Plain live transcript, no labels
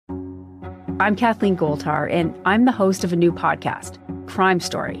I'm Kathleen Goldhar, and I'm the host of a new podcast, Crime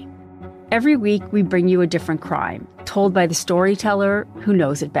Story. Every week, we bring you a different crime, told by the storyteller who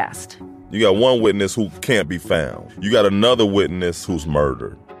knows it best. You got one witness who can't be found. You got another witness who's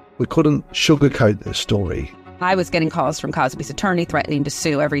murdered. We couldn't sugarcoat this story. I was getting calls from Cosby's attorney threatening to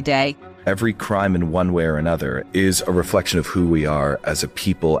sue every day. Every crime in one way or another is a reflection of who we are as a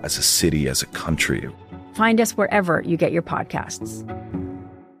people, as a city, as a country. Find us wherever you get your podcasts.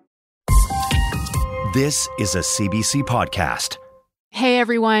 This is a CBC podcast. Hey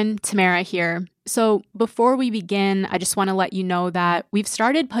everyone, Tamara here. So before we begin, I just want to let you know that we've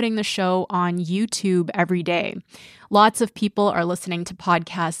started putting the show on YouTube every day. Lots of people are listening to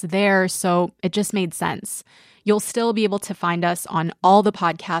podcasts there, so it just made sense. You'll still be able to find us on all the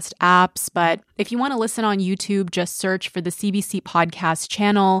podcast apps, but if you want to listen on YouTube, just search for the CBC Podcast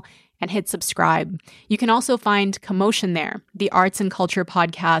channel and hit subscribe. You can also find Commotion there, the arts and culture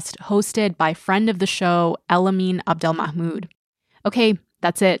podcast hosted by friend of the show, Elamin Abdelmahmoud. Okay,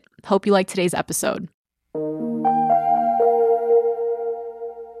 that's it. Hope you like today's episode.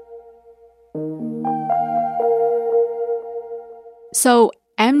 So,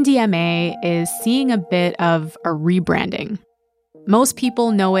 MDMA is seeing a bit of a rebranding. Most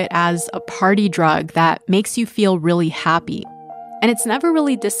people know it as a party drug that makes you feel really happy. And it's never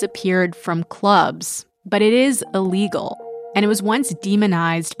really disappeared from clubs, but it is illegal. And it was once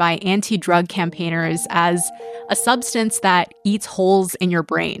demonized by anti-drug campaigners as a substance that eats holes in your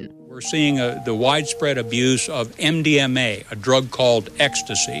brain. We're seeing the widespread abuse of MDMA, a drug called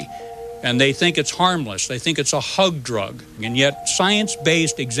ecstasy. And they think it's harmless. They think it's a hug drug. And yet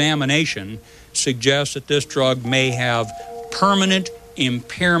science-based examination suggests that this drug may have permanent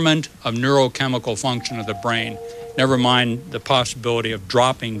impairment of neurochemical function of the brain. Never mind the possibility of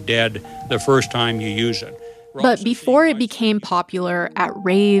dropping dead the first time you use it. But before it became popular at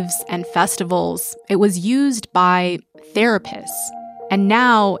raves and festivals, it was used by therapists. And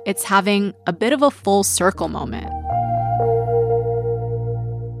now it's having a bit of a full circle moment.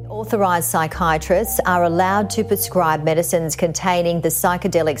 Authorised psychiatrists are allowed to prescribe medicines containing the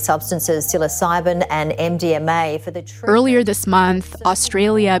psychedelic substances psilocybin and MDMA for the treatment. Earlier this month,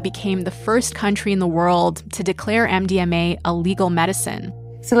 Australia became the first country in the world to declare MDMA a legal medicine.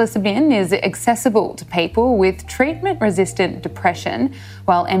 Psilocybin is accessible to people with treatment-resistant depression,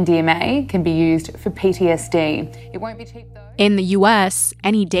 while MDMA can be used for PTSD. It won't be cheap, though. In the US,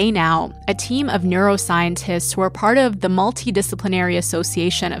 any day now, a team of neuroscientists who are part of the Multidisciplinary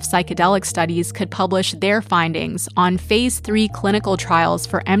Association of Psychedelic Studies could publish their findings on Phase 3 clinical trials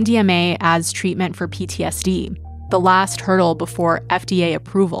for MDMA as treatment for PTSD, the last hurdle before FDA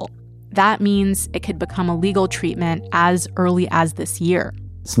approval. That means it could become a legal treatment as early as this year.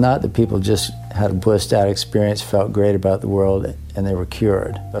 It's not that people just had a blissed out experience, felt great about the world, and they were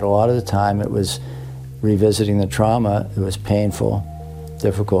cured. But a lot of the time it was revisiting the trauma. It was painful,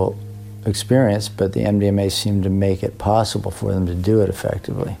 difficult experience, but the MDMA seemed to make it possible for them to do it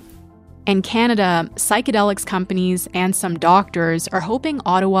effectively. In Canada, psychedelics companies and some doctors are hoping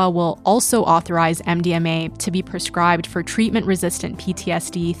Ottawa will also authorize MDMA to be prescribed for treatment-resistant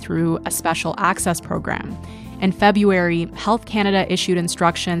PTSD through a special access program. In February, Health Canada issued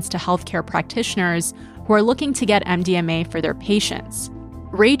instructions to healthcare practitioners who are looking to get MDMA for their patients.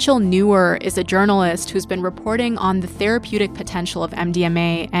 Rachel Nuwer is a journalist who's been reporting on the therapeutic potential of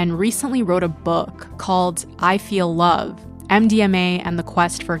MDMA and recently wrote a book called I Feel Love, MDMA and the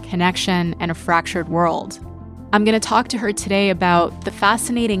Quest for Connection in a Fractured World. I'm going to talk to her today about the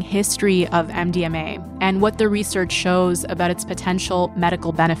fascinating history of MDMA and what the research shows about its potential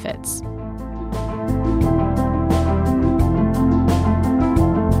medical benefits.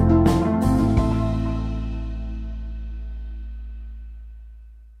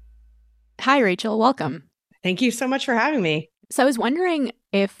 Hi, Rachel. Welcome. Thank you so much for having me. So I was wondering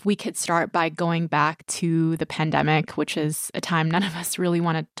if we could start by going back to the pandemic, which is a time none of us really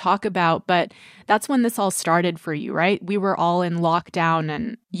want to talk about, but that's when this all started for you, right? We were all in lockdown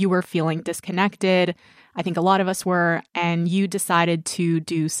and you were feeling disconnected. I think a lot of us were, and you decided to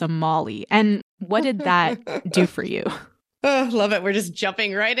do some Molly. And what did that do for you? Oh, love it. We're just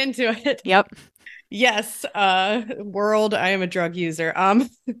jumping right into it. Yep. Yes. World, I am a drug user.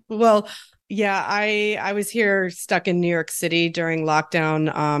 Well, yeah, I was here stuck in New York City during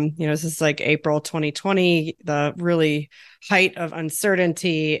lockdown. This is like April 2020, the really height of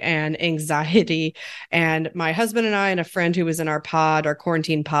uncertainty and anxiety. And my husband and I and a friend who was in our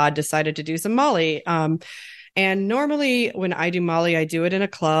quarantine pod, decided to do some Molly. And normally when I do Molly, I do it in a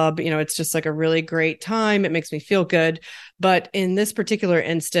club. It's just like a really great time. It makes me feel good. But in this particular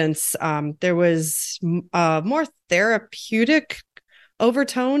instance, there was a more therapeutic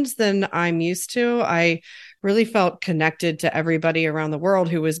overtones than I'm used to. I really felt connected to everybody around the world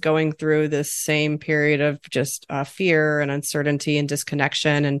who was going through this same period of just fear and uncertainty and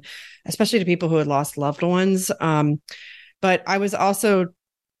disconnection, and especially to people who had lost loved ones. But I was also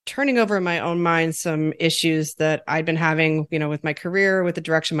turning over in my own mind some issues that I'd been having, with my career, with the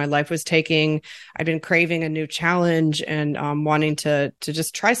direction my life was taking. I'd been craving a new challenge and wanting to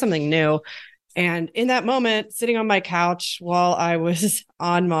just try something new. And in that moment, sitting on my couch while I was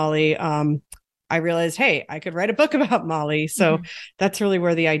on Molly, I realized, hey, I could write a book about Molly. So that's really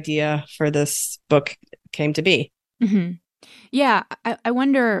where the idea for this book came to be. Mm-hmm. Yeah, I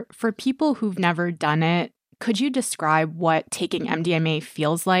wonder, for people who've never done it, could you describe what taking MDMA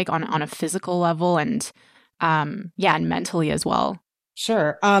feels like on a physical level and mentally as well?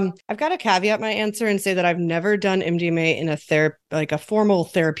 Sure. I've got to caveat my answer and say that I've never done MDMA in a formal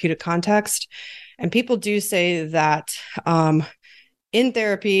therapeutic context. And people do say that in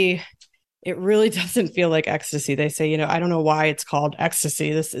therapy, it really doesn't feel like ecstasy. They say, I don't know why it's called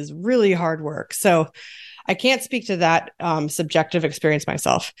ecstasy. This is really hard work. So I can't speak to that subjective experience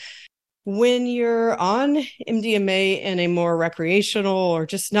myself. When you're on MDMA in a more recreational or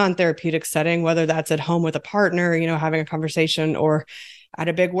just non-therapeutic setting, whether that's at home with a partner, having a conversation, or at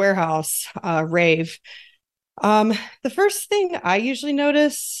a big warehouse rave, the first thing I usually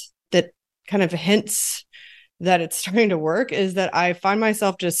notice that kind of hints that it's starting to work is that I find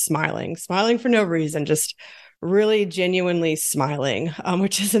myself just smiling for no reason, just really genuinely smiling,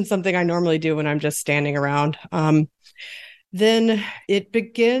 which isn't something I normally do when I'm just standing around. Then it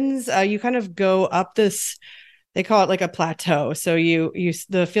begins, you kind of go up this, they call it like a plateau. So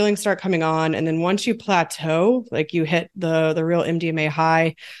the feelings start coming on. And then once you plateau, like you hit the real MDMA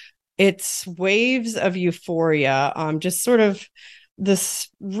high, it's waves of euphoria, just sort of this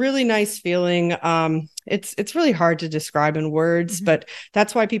really nice feeling. It's really hard to describe in words, but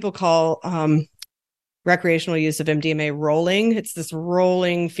that's why people call recreational use of MDMA rolling. It's this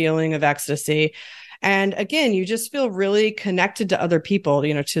rolling feeling of ecstasy. And again, you just feel really connected to other people,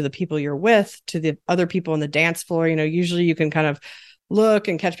 to the people you're with, to the other people on the dance floor. Usually you can kind of look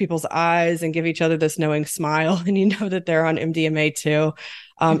and catch people's eyes and give each other this knowing smile, and you know that they're on MDMA too.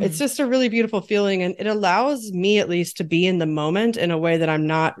 It's just a really beautiful feeling, and it allows me at least to be in the moment in a way that I'm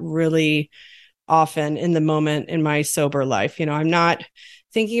not really often in the moment in my sober life. I'm not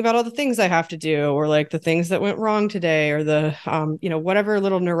thinking about all the things I have to do, or like the things that went wrong today, or the, whatever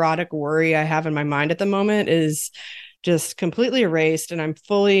little neurotic worry I have in my mind at the moment is just completely erased. And I'm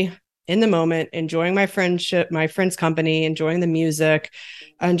fully in the moment, enjoying my friendship, my friends' company, enjoying the music,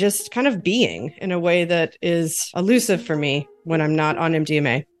 and just kind of being in a way that is elusive for me when I'm not on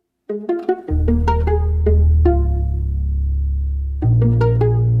MDMA.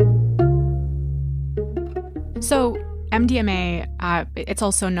 So MDMA, it's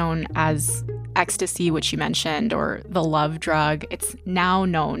also known as ecstasy, which you mentioned, or the love drug. It's now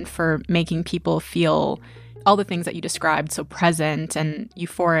known for making people feel all the things that you described, so present and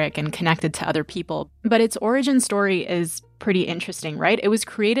euphoric and connected to other people. But its origin story is pretty interesting, right? It was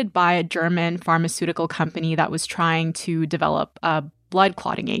created by a German pharmaceutical company that was trying to develop a blood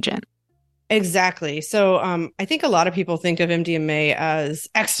clotting agent. Exactly. So I think a lot of people think of MDMA as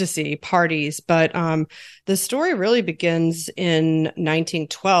ecstasy, parties, but the story really begins in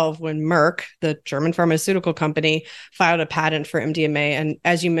 1912 when Merck, the German pharmaceutical company, filed a patent for MDMA. And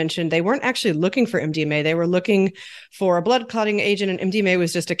as you mentioned, they weren't actually looking for MDMA. They were looking for a blood clotting agent, and MDMA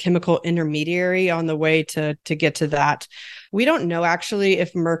was just a chemical intermediary on the way to get to that. We don't know actually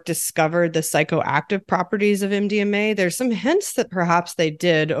if Merck discovered the psychoactive properties of MDMA. There's some hints that perhaps they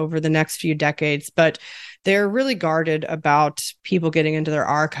did over the next few decades, but they're really guarded about people getting into their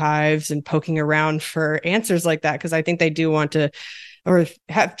archives and poking around for answers like that, because I think they do want to, or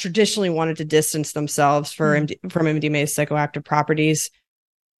have traditionally wanted to distance themselves from MDMA's psychoactive properties.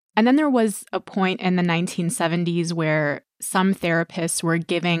 And then there was a point in the 1970s where some therapists were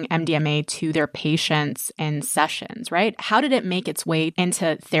giving MDMA to their patients in sessions, right? How did it make its way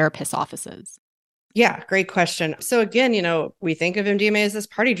into therapists' offices? Yeah, great question. So again, we think of MDMA as this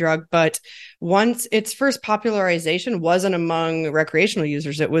party drug, but once its first popularization wasn't among recreational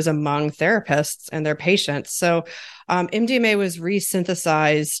users, it was among therapists and their patients. So MDMA was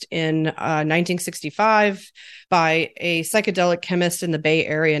resynthesized in 1965 by a psychedelic chemist in the Bay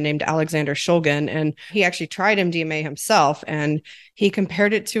Area named Alexander Shulgin. And he actually tried MDMA himself, and he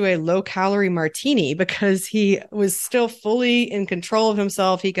compared it to a low-calorie martini because he was still fully in control of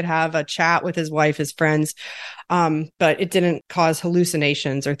himself. He could have a chat with his wife, his friends, but it didn't cause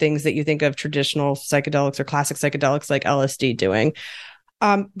hallucinations or things that you think of traditional psychedelics or classic psychedelics like LSD doing.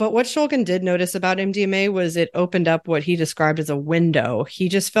 But what Shulgin did notice about MDMA was it opened up what he described as a window. He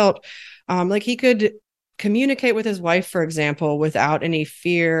just felt like he could communicate with his wife, for example, without any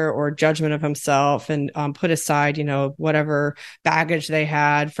fear or judgment of himself, and put aside, whatever baggage they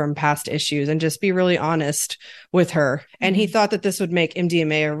had from past issues, and just be really honest with her. And he thought that this would make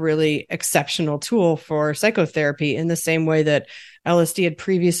MDMA a really exceptional tool for psychotherapy in the same way that LSD had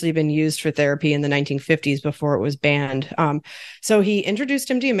previously been used for therapy in the 1950s before it was banned. So he introduced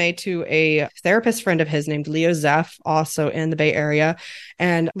MDMA to a therapist friend of his named Leo Zeff, also in the Bay Area.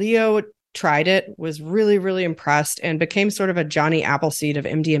 And Leo tried it, was really, really impressed, and became sort of a Johnny Appleseed of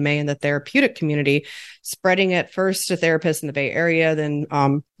MDMA in the therapeutic community, spreading it first to therapists in the Bay Area, then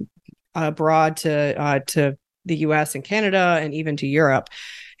abroad to the US and Canada, and even to Europe.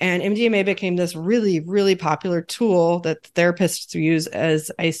 And MDMA became this really, really popular tool that therapists use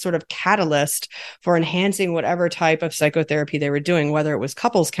as a sort of catalyst for enhancing whatever type of psychotherapy they were doing, whether it was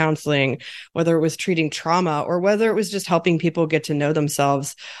couples counseling, whether it was treating trauma, or whether it was just helping people get to know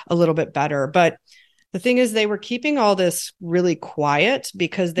themselves a little bit better. But the thing is, they were keeping all this really quiet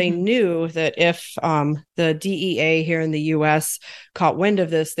because they knew that if the DEA here in the US caught wind of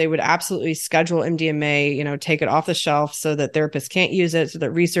this, they would absolutely schedule MDMA, take it off the shelf so that therapists can't use it, so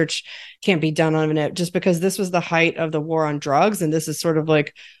that research can't be done on it, just because this was the height of the war on drugs. And this is sort of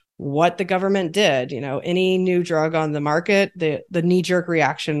like what the government did. Any new drug on the market, the knee-jerk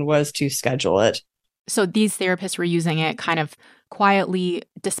reaction was to schedule it. So these therapists were using it kind of quietly,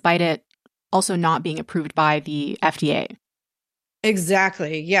 despite it also not being approved by the FDA.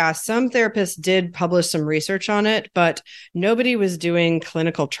 Exactly. Yeah. Some therapists did publish some research on it, but nobody was doing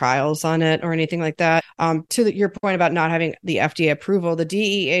clinical trials on it or anything like that. Your point about not having the FDA approval, the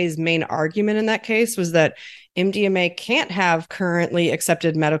DEA's main argument in that case was that MDMA can't have currently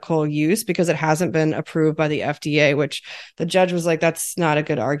accepted medical use because it hasn't been approved by the FDA, which the judge was like, that's not a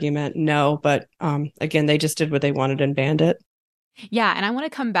good argument. No. But again, they just did what they wanted and banned it. Yeah, and I want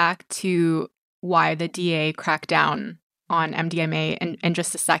to come back to why the DEA cracked down on MDMA in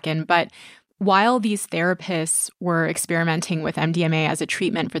just a second. But while these therapists were experimenting with MDMA as a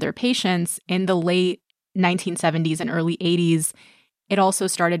treatment for their patients, in the late 1970s and early 80s, it also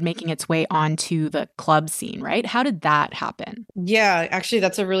started making its way onto the club scene, right? How did that happen? Yeah, actually,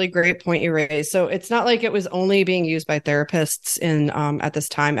 that's a really great point you raised. So it's not like it was only being used by therapists at this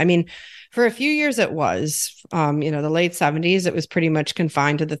time. I mean, for a few years it was, the late 70s, it was pretty much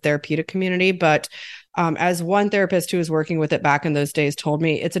confined to the therapeutic community. But as one therapist who was working with it back in those days told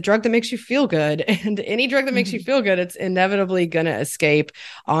me, it's a drug that makes you feel good. And any drug that makes you feel good, it's inevitably going to escape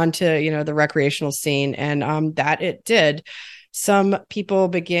onto, the recreational scene. And that it did. Some people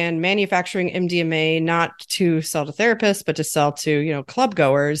began manufacturing MDMA not to sell to therapists, but to sell to, club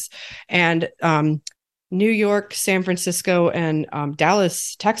goers. And New York, San Francisco, and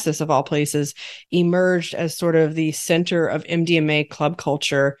Dallas, Texas, of all places, emerged as sort of the center of MDMA club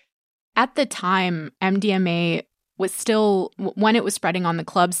culture. At the time, MDMA was still, when it was spreading on the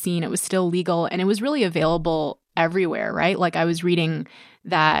club scene, it was still legal, and it was really available everywhere, right? Like I was reading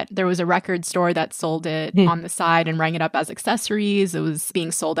that there was a record store that sold it on the side and rang it up as accessories. It was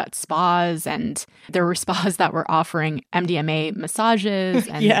being sold at spas, and there were spas that were offering MDMA massages.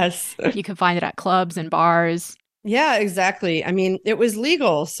 And yes. You could find it at clubs and bars. Yeah, exactly. I mean, it was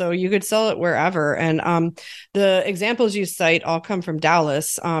legal, so you could sell it wherever. And the examples you cite all come from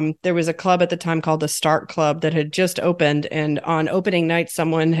Dallas. There was a club at the time called the Start Club that had just opened. And on opening night,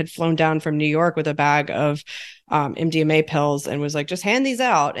 someone had flown down from New York with a bag of MDMA pills and was like, just hand these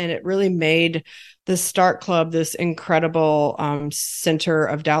out. And it really made the Start Club this incredible center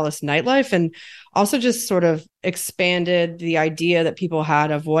of Dallas nightlife, and also just sort of expanded the idea that people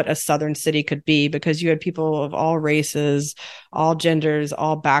had of what a southern city could be, because you had people of all races, all genders,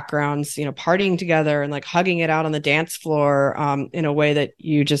 all backgrounds, partying together and like hugging it out on the dance floor in a way that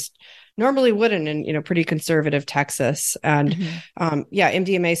you just normally wouldn't in, pretty conservative Texas. And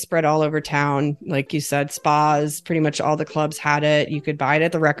MDMA spread all over town. Like you said, spas, pretty much all the clubs had it. You could buy it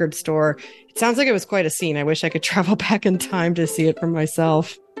at the record store. It sounds like it was quite a scene. I wish I could travel back in time to see it for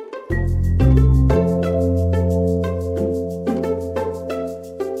myself.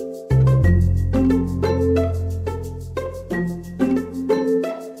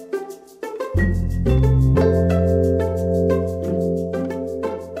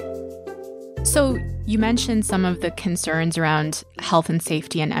 So you mentioned some of the concerns around health and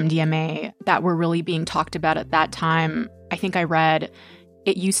safety and MDMA that were really being talked about at that time. I think I read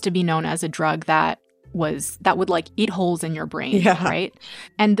it used to be known as a drug that would like eat holes in your brain, Yeah. right?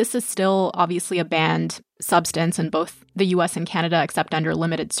 And this is still obviously a banned substance in both the US and Canada, except under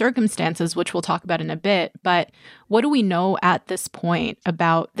limited circumstances, which we'll talk about in a bit. But what do we know at this point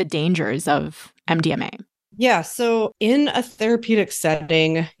about the dangers of MDMA? Yeah. So in a therapeutic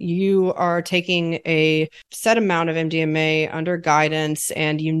setting, you are taking a set amount of MDMA under guidance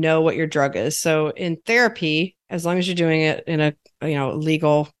and you know what your drug is. So in therapy, as long as you're doing it in a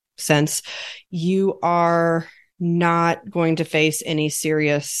legal sense, you are not going to face any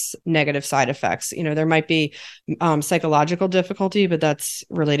serious negative side effects. There might be psychological difficulty, but that's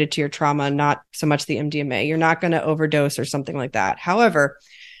related to your trauma, not so much the MDMA. You're not going to overdose or something like that. However,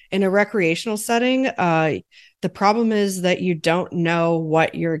 in a recreational setting, the problem is that you don't know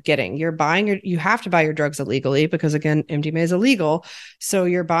what you're getting. You have to buy your drugs illegally because, again, MDMA is illegal. So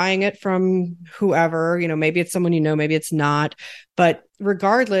you're buying it from whoever, maybe it's someone maybe it's not. But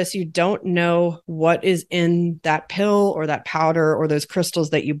regardless, you don't know what is in that pill or that powder or those crystals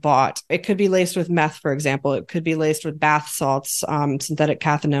that you bought. It could be laced with meth, for example. It could be laced with bath salts, synthetic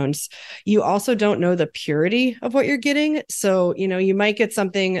cathinones. You also don't know the purity of what you're getting. So, you might get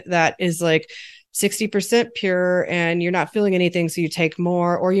something that is like 60% pure and you're not feeling anything, so you take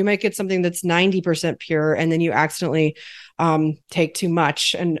more, or you might get something that's 90% pure and then you accidentally take too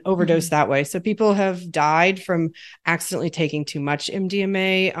much and overdose that way. So people have died from accidentally taking too much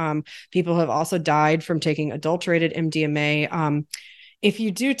MDMA. People have also died from taking adulterated MDMA. If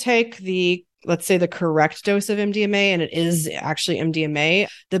you do take let's say the correct dose of MDMA, and it is actually MDMA,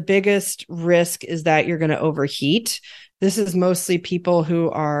 the biggest risk is that you're going to overheat. This is mostly people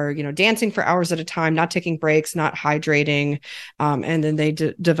who are, dancing for hours at a time, not taking breaks, not hydrating, and then they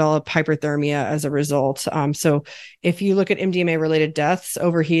develop hyperthermia as a result. So if you look at MDMA-related deaths,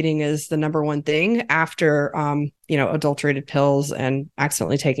 overheating is the number one thing after, adulterated pills and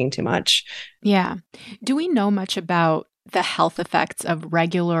accidentally taking too much. Yeah. Do we know much about the health effects of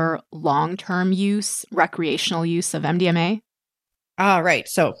regular long-term use, recreational use of MDMA? Right.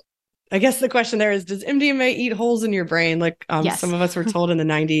 So I guess the question there is, does MDMA eat holes in your brain? Like Yes. Some of us were told in the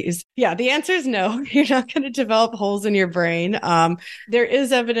 90s. Yeah, the answer is no. You're not going to develop holes in your brain. There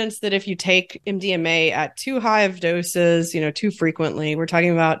is evidence that if you take MDMA at too high of doses, too frequently, we're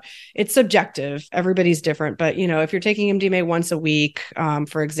talking about, it's subjective. Everybody's different. But, if you're taking MDMA once a week,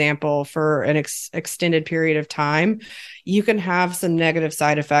 for example, for an extended period of time, you can have some negative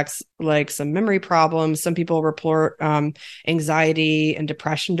side effects like some memory problems. Some people report anxiety and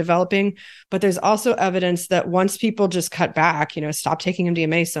depression developing. But there's also evidence that once people just cut back, stop taking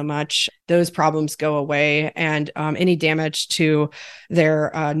MDMA so much, those problems go away. And any damage to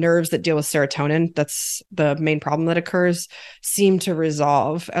their nerves that deal with serotonin, that's the main problem that occurs, seem to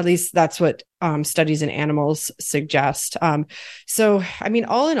resolve. At least that's what studies in animals suggest. So,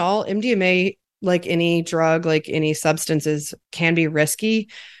 all in all, MDMA, like any drug, like any substances, can be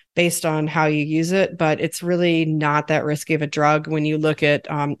risky based on how you use it, but it's really not that risky of a drug when you look at,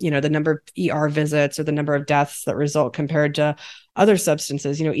 the number of ER visits or the number of deaths that result compared to other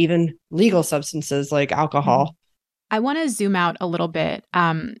substances, even legal substances like alcohol. I want to zoom out a little bit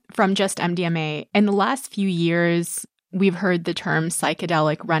from just MDMA. In the last few years, we've heard the term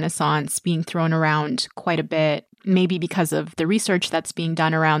psychedelic renaissance being thrown around quite a bit, maybe because of the research that's being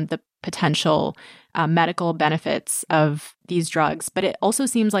done around the potential medical benefits of these drugs. But it also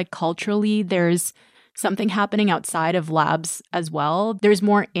seems like culturally there's something happening outside of labs as well. There's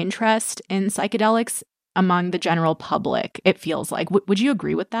more interest in psychedelics among the general public, it feels like. Would you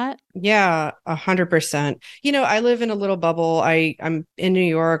agree with that? Yeah, 100%. I live in a little bubble. I'm in New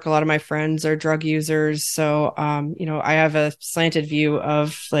York. A lot of my friends are drug users. So, I have a slanted view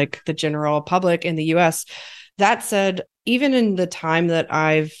of like the general public in the US. That said, even in the time that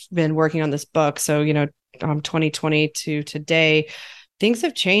I've been working on this book, so, 2020 to today, things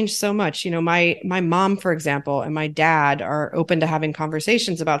have changed so much. My mom, for example, and my dad are open to having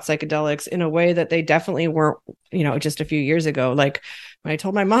conversations about psychedelics in a way that they definitely weren't, just a few years ago. Like when I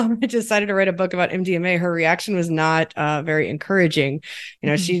told my mom I decided to write a book about MDMA, her reaction was not very encouraging.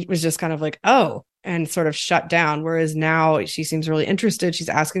 She was just kind of like, oh, and sort of shut down. Whereas now she seems really interested. She's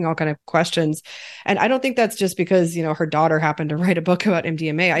asking all kind of questions. And I don't think that's just because, her daughter happened to write a book about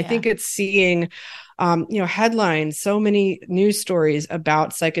MDMA. I think it's seeing, headlines, so many news stories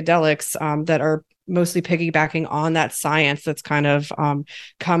about psychedelics that are mostly piggybacking on that science that's kind of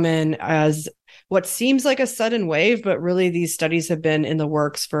come in as what seems like a sudden wave, but really these studies have been in the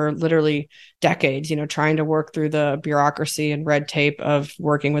works for literally decades, trying to work through the bureaucracy and red tape of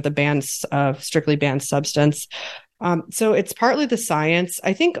working with a strictly banned substance. So it's partly the science.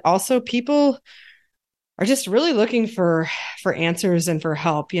 I think also people are just really looking for answers and for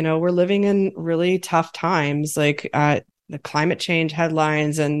help. You know, we're living in really tough times, like the climate change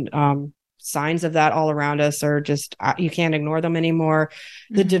headlines and signs of that all around us are just, you can't ignore them anymore.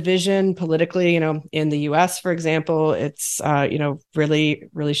 Mm-hmm. The division politically, you know, in the US, for example, it's, you know, really,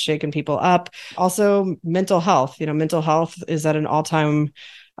 really shaking people up. Also, mental health, you know, mental health is at an all-time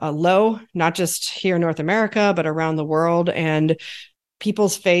low, not just here in North America, but around the world. And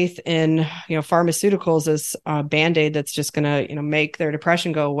people's faith in, you know, pharmaceuticals as a Band-Aid that's just going to, you know, make their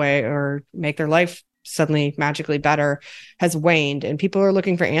depression go away or make their life suddenly magically better has waned. And people are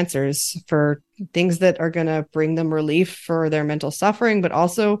looking for answers for things that are going to bring them relief for their mental suffering, but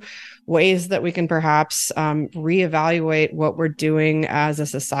also ways that we can perhaps reevaluate what we're doing as a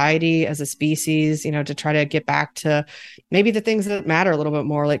society, as a species, you know, to try to get back to maybe the things that matter a little bit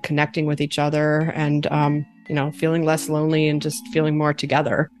more, like connecting with each other and, you know, feeling less lonely and just feeling more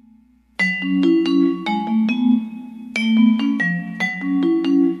together.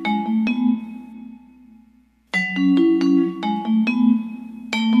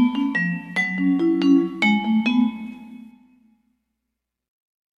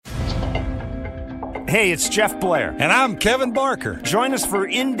 Hey, it's Jeff Blair. And I'm Kevin Barker. Join us for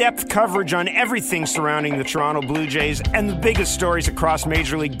in-depth coverage on everything surrounding the Toronto Blue Jays and the biggest stories across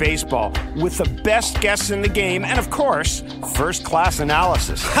Major League Baseball with the best guests in the game and, of course, first-class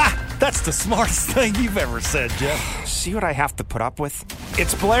analysis. Ha! That's the smartest thing you've ever said, Jeff. See what I have to put up with?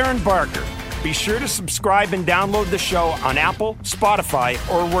 It's Blair and Barker. Be sure to subscribe and download the show on Apple, Spotify,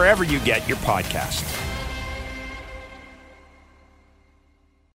 or wherever you get your podcasts.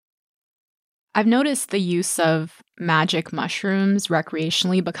 I've noticed the use of magic mushrooms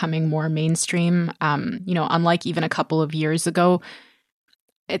recreationally becoming more mainstream. You know, unlike even a couple of years ago,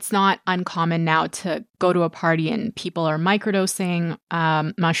 it's not uncommon now to go to a party and people are microdosing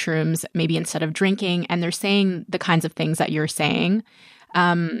mushrooms, maybe instead of drinking, and they're saying the kinds of things that you're saying.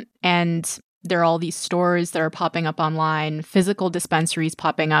 And there are all these stores that are popping up online, physical dispensaries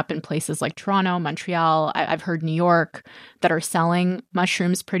popping up in places like Toronto, Montreal. I've heard New York that are selling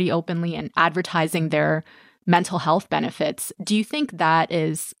mushrooms pretty openly and advertising their mental health benefits. Do you think that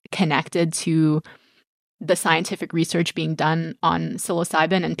is connected to the scientific research being done on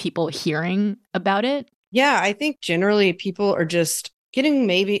psilocybin and people hearing about it? Yeah, I think generally people are just getting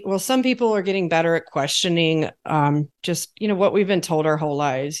some people are getting better at questioning just, you know, what we've been told our whole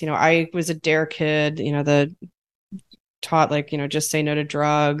lives. You know, I was a dare kid, you know, taught like, you know, just say no to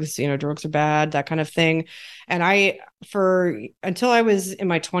drugs, you know, drugs are bad, that kind of thing. And until I was in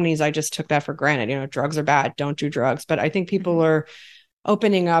my 20s, I just took that for granted. You know, drugs are bad, don't do drugs. But I think people are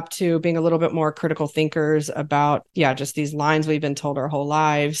opening up to being a little bit more critical thinkers about, just these lines we've been told our whole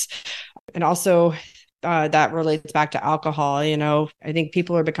lives. And also, that relates back to alcohol. You know, I think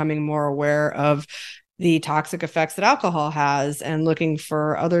people are becoming more aware of the toxic effects that alcohol has and looking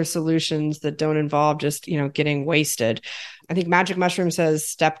for other solutions that don't involve just, you know, getting wasted. I think magic mushrooms has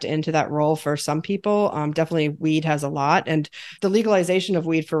stepped into that role for some people. Definitely weed has a lot. And the legalization of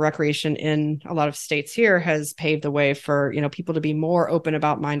weed for recreation in a lot of states here has paved the way for, you know, people to be more open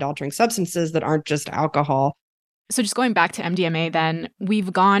about mind-altering substances that aren't just alcohol. So just going back to MDMA then,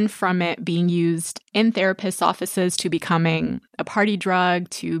 we've gone from it being used in therapists' offices to becoming a party drug,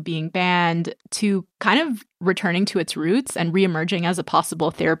 to being banned, to kind of returning to its roots and reemerging as a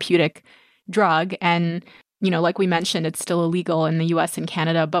possible therapeutic drug. And, you know, like we mentioned, it's still illegal in the US and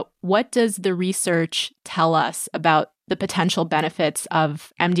Canada. But what does the research tell us about the potential benefits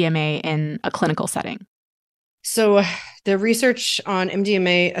of MDMA in a clinical setting? So the research on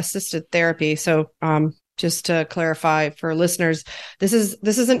MDMA-assisted therapy, just to clarify for listeners, this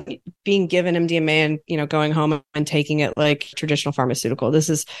isn't being given MDMA and, you know, going home and taking it like traditional pharmaceutical. This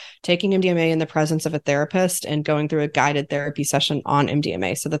is taking MDMA in the presence of a therapist and going through a guided therapy session on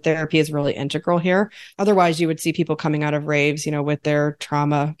MDMA. So the therapy is really integral here. Otherwise, you would see people coming out of raves, you know, with their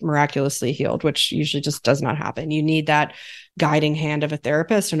trauma miraculously healed, which usually just does not happen. You need that guiding hand of a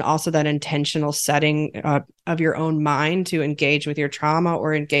therapist and also that intentional setting of your own mind to engage with your trauma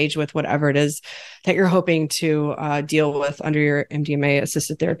or engage with whatever it is that you're hoping to deal with under your MDMA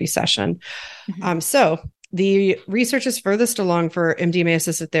assisted therapy session. Mm-hmm. So the research is furthest along for MDMA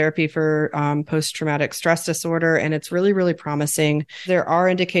assisted therapy for post-traumatic stress disorder, and it's really, really promising. There are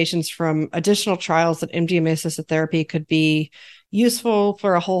indications from additional trials that MDMA assisted therapy could be useful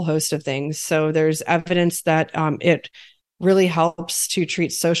for a whole host of things. So there's evidence that it really helps to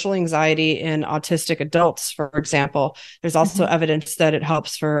treat social anxiety in autistic adults, for example. There's also evidence that it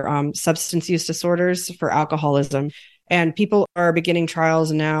helps for substance use disorders, for alcoholism. And people are beginning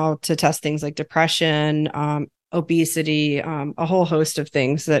trials now to test things like depression, obesity, a whole host of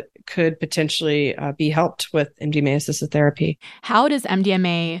things that could potentially be helped with MDMA-assisted therapy. How does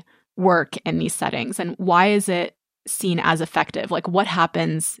MDMA work in these settings, and why is it seen as effective? Like, what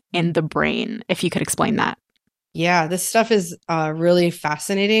happens in the brain, if you could explain that? Yeah, this stuff is really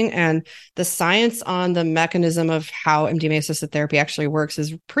fascinating. And the science on the mechanism of how MDMA-assisted therapy actually works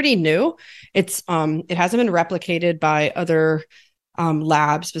is pretty new. It hasn't been replicated by other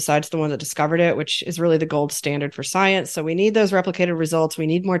labs besides the one that discovered it, which is really the gold standard for science. So we need those replicated results. We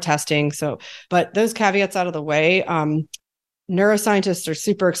need more testing. But those caveats out of the way, neuroscientists are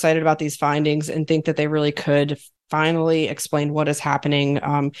super excited about these findings and think that they really could finally explain what is happening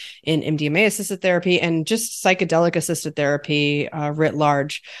in MDMA-assisted therapy and just psychedelic-assisted therapy writ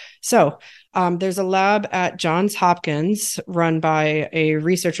large. So there's a lab at Johns Hopkins run by a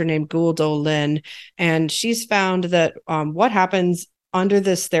researcher named Gul-Do Lin, and she's found that what happens under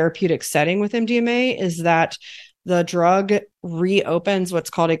this therapeutic setting with MDMA is that the drug reopens what's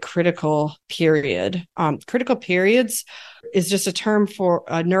called a critical period. Critical periods is just a term for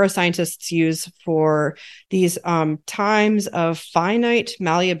neuroscientists use for these times of finite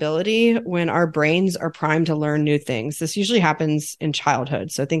malleability when our brains are primed to learn new things. This usually happens in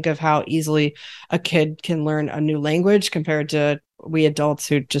childhood. So think of how easily a kid can learn a new language compared to we adults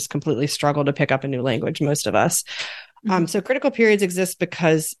who just completely struggle to pick up a new language, most of us. So critical periods exist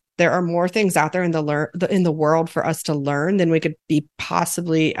because there are more things out there in the world for us to learn than we could be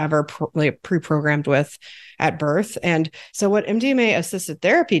possibly ever pre-programmed with at birth. And so what MDMA assisted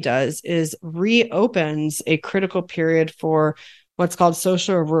therapy does is reopens a critical period for what's called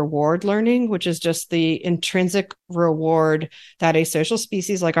social reward learning, which is just the intrinsic reward that a social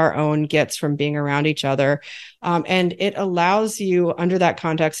species like our own gets from being around each other. And it allows you, under that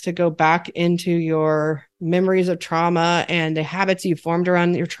context, to go back into your memories of trauma and the habits you formed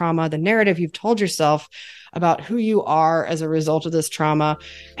around your trauma, the narrative you've told yourself about who you are as a result of this trauma,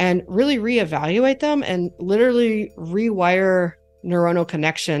 and really reevaluate them and literally rewire neuronal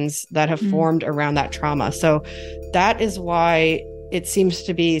connections that have formed around that trauma. So that is why it seems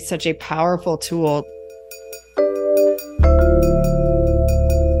to be such a powerful tool.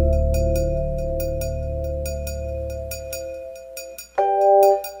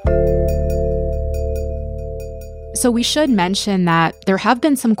 So we should mention that there have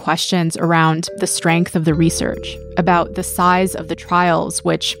been some questions around the strength of the research, about the size of the trials,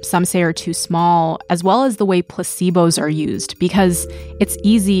 which some say are too small, as well as the way placebos are used, because it's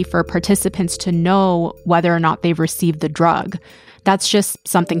easy for participants to know whether or not they've received the drug. That's just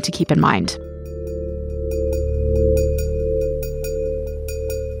something to keep in mind.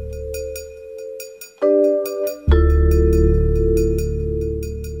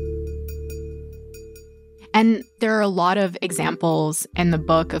 And there are a lot of examples in the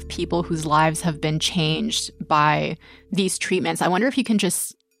book of people whose lives have been changed by these treatments. I wonder if you can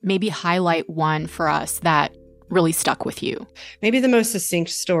just maybe highlight one for us that really stuck with you. Maybe the most succinct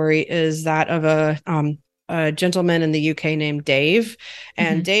story is that of a gentleman in the UK named Dave.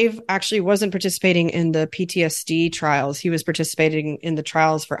 And Dave actually wasn't participating in the PTSD trials. He was participating in the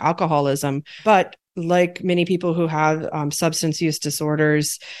trials for alcoholism. But like many people who have substance use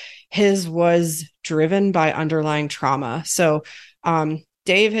disorders, his was driven by underlying trauma. So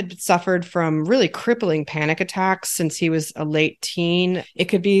Dave had suffered from really crippling panic attacks since he was a late teen. It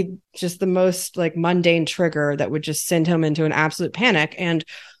could be just the most mundane trigger that would just send him into an absolute panic. And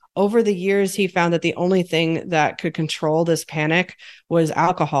over the years, he found that the only thing that could control this panic was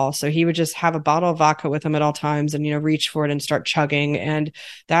alcohol. So he would just have a bottle of vodka with him at all times and, reach for it and start chugging. And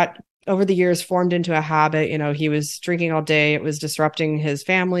that over the years formed into a habit. He was drinking all day. It was disrupting his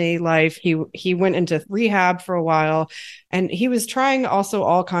family life. He went into rehab for a while, and he was trying also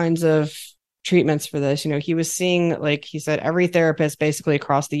all kinds of treatments for this. He was seeing, like he said, every therapist basically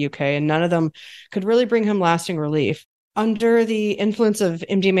across the UK, and none of them could really bring him lasting relief. Under the influence of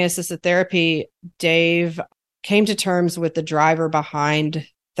MDMA-assisted therapy, Dave came to terms with the driver behind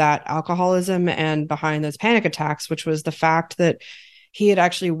that alcoholism and behind those panic attacks, which was the fact that he had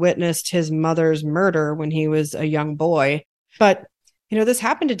actually witnessed his mother's murder when he was a young boy. But, this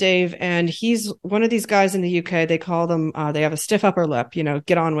happened to Dave, and he's one of these guys in the UK. They call them, they have a stiff upper lip,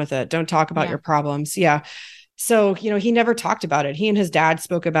 get on with it. Don't talk about your problems. Yeah. So, he never talked about it. He and his dad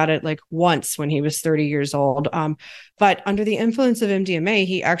spoke about it once when he was 30 years old. But under the influence of MDMA,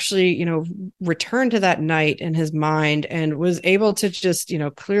 he actually, returned to that night in his mind and was able to just,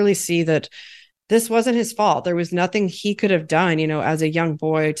 clearly see that this wasn't his fault. There was nothing he could have done, as a young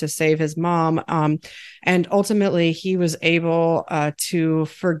boy to save his mom. And ultimately, he was able to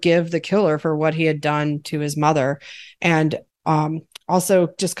forgive the killer for what he had done to his mother. And also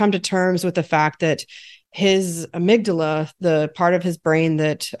just come to terms with the fact that his amygdala, the part of his brain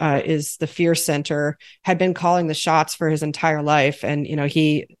that is the fear center, had been calling the shots for his entire life. And,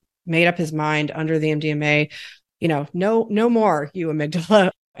 he made up his mind under the MDMA, no more, you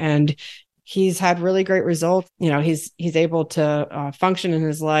amygdala. And he's had really great results. He's able to function in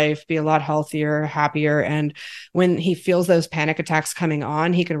his life, be a lot healthier, happier. And when he feels those panic attacks coming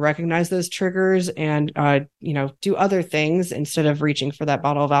on, he can recognize those triggers and, do other things instead of reaching for that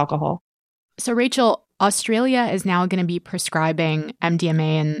bottle of alcohol. So, Rachel, Australia is now going to be prescribing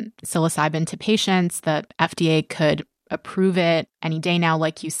MDMA and psilocybin to patients. The FDA could approve it any day now,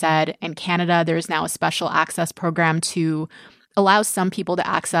 like you said. In Canada, there's now a special access program to allow some people to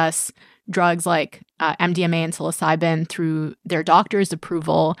access drugs like MDMA and psilocybin through their doctor's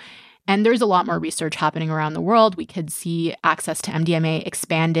approval. And there's a lot more research happening around the world. We could see access to MDMA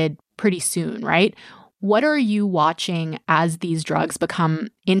expanded pretty soon, right? What are you watching as these drugs become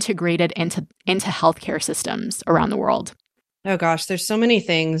integrated into healthcare systems around the world? Oh gosh, there's so many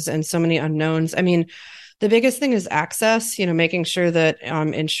things and so many unknowns. I mean, the biggest thing is access, making sure that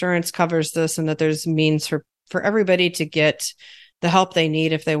insurance covers this and that there's means for everybody to get the help they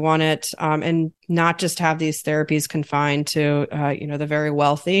need if they want it, and not just have these therapies confined to, the very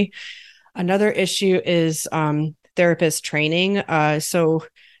wealthy. Another issue is therapist training. So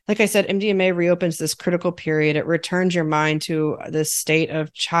like I said, MDMA reopens this critical period. It returns your mind to this state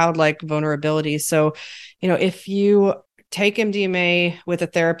of childlike vulnerability. So, if you take MDMA with a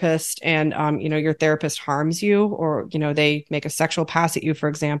therapist and, your therapist harms you, or, they make a sexual pass at you, for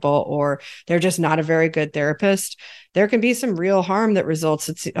example, or they're just not a very good therapist, there can be some real harm that results.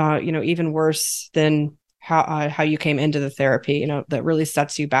 It's, even worse than how you came into the therapy, that really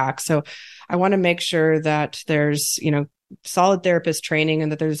sets you back. So I want to make sure that there's, solid therapist training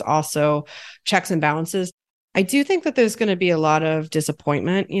and that there's also checks and balances. I do think that there's going to be a lot of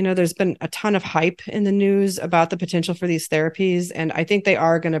disappointment. There's been a ton of hype in the news about the potential for these therapies, and I think they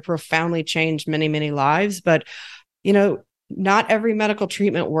are going to profoundly change many, many lives. But, not every medical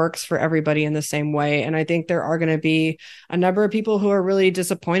treatment works for everybody in the same way. And I think there are going to be a number of people who are really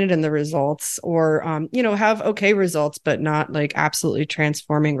disappointed in the results, or, have okay results, but not like absolutely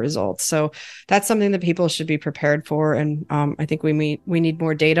transforming results. So that's something that people should be prepared for. And I think we need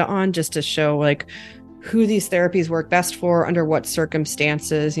more data on, just to show like who these therapies work best for, under what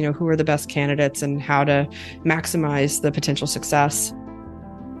circumstances, who are the best candidates, and how to maximize the potential success.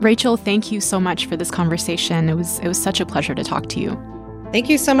 Rachel, thank you so much for this conversation. It was such a pleasure to talk to you. Thank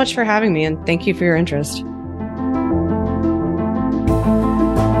you so much for having me, and thank you for your interest.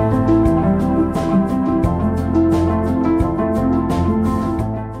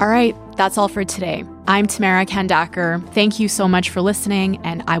 All right, that's all for today. I'm Tamara Kandaker. Thank you so much for listening,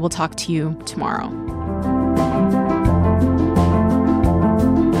 and I will talk to you tomorrow.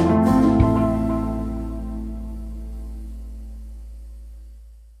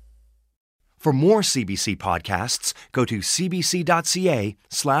 For more CBC podcasts, go to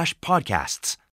cbc.ca/podcasts.